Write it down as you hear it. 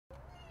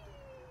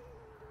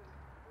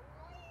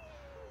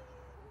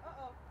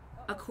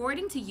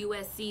According to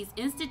USC's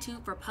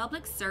Institute for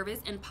Public Service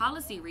and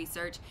Policy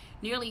Research,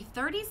 nearly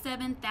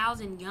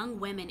 37,000 young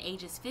women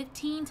ages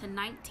 15 to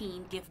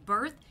 19 give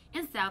birth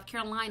in South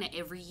Carolina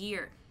every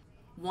year.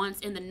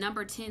 Once in the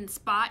number 10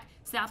 spot,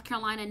 South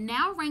Carolina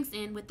now ranks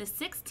in with the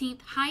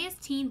 16th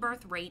highest teen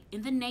birth rate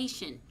in the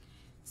nation.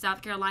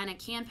 South Carolina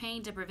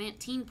campaign to prevent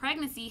teen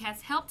pregnancy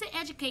has helped to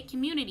educate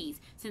communities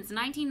since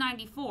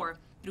 1994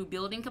 through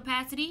building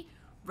capacity,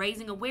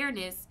 raising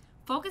awareness,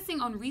 focusing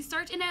on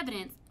research and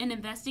evidence, and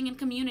investing in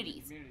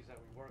communities. That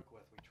we work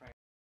with, we train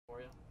for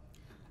you.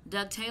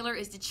 Doug Taylor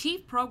is the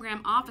Chief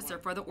Program Officer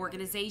for the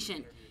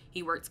organization.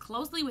 He works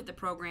closely with the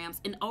programs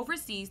and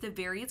oversees the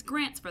various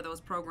grants for those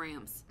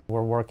programs.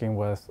 We're working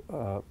with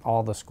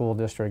all the school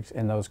districts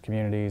in those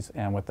communities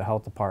and with the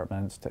health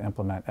departments to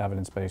implement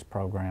evidence-based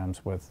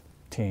programs with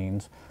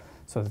teens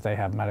so that they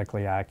have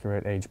medically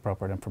accurate,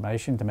 age-appropriate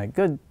information to make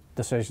good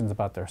decisions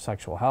about their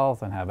sexual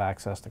health and have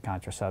access to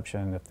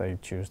contraception if they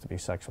choose to be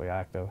sexually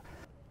active.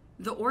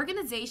 The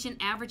organization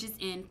averages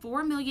in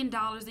 $4 million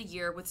a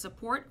year with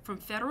support from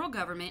federal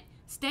government,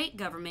 state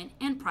government,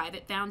 and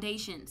private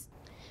foundations.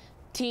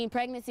 Teen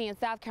pregnancy in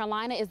South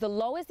Carolina is the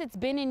lowest it's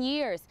been in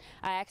years.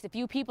 I asked a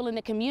few people in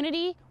the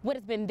community what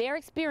has been their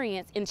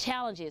experience and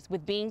challenges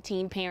with being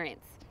teen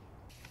parents.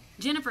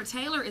 Jennifer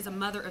Taylor is a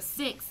mother of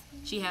 6.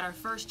 She had her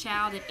first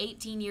child at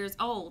 18 years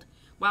old.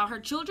 While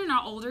her children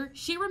are older,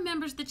 she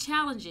remembers the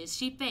challenges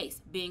she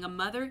faced being a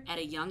mother at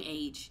a young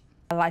age.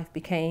 My life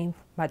became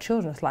my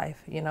children's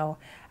life, you know.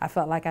 I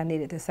felt like I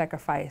needed to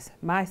sacrifice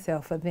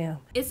myself for them.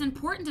 It's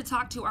important to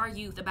talk to our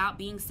youth about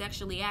being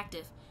sexually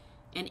active,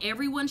 and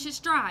everyone should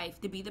strive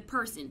to be the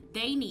person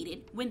they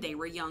needed when they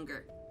were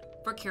younger.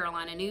 For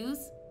Carolina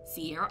News,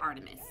 Sierra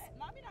Artemis.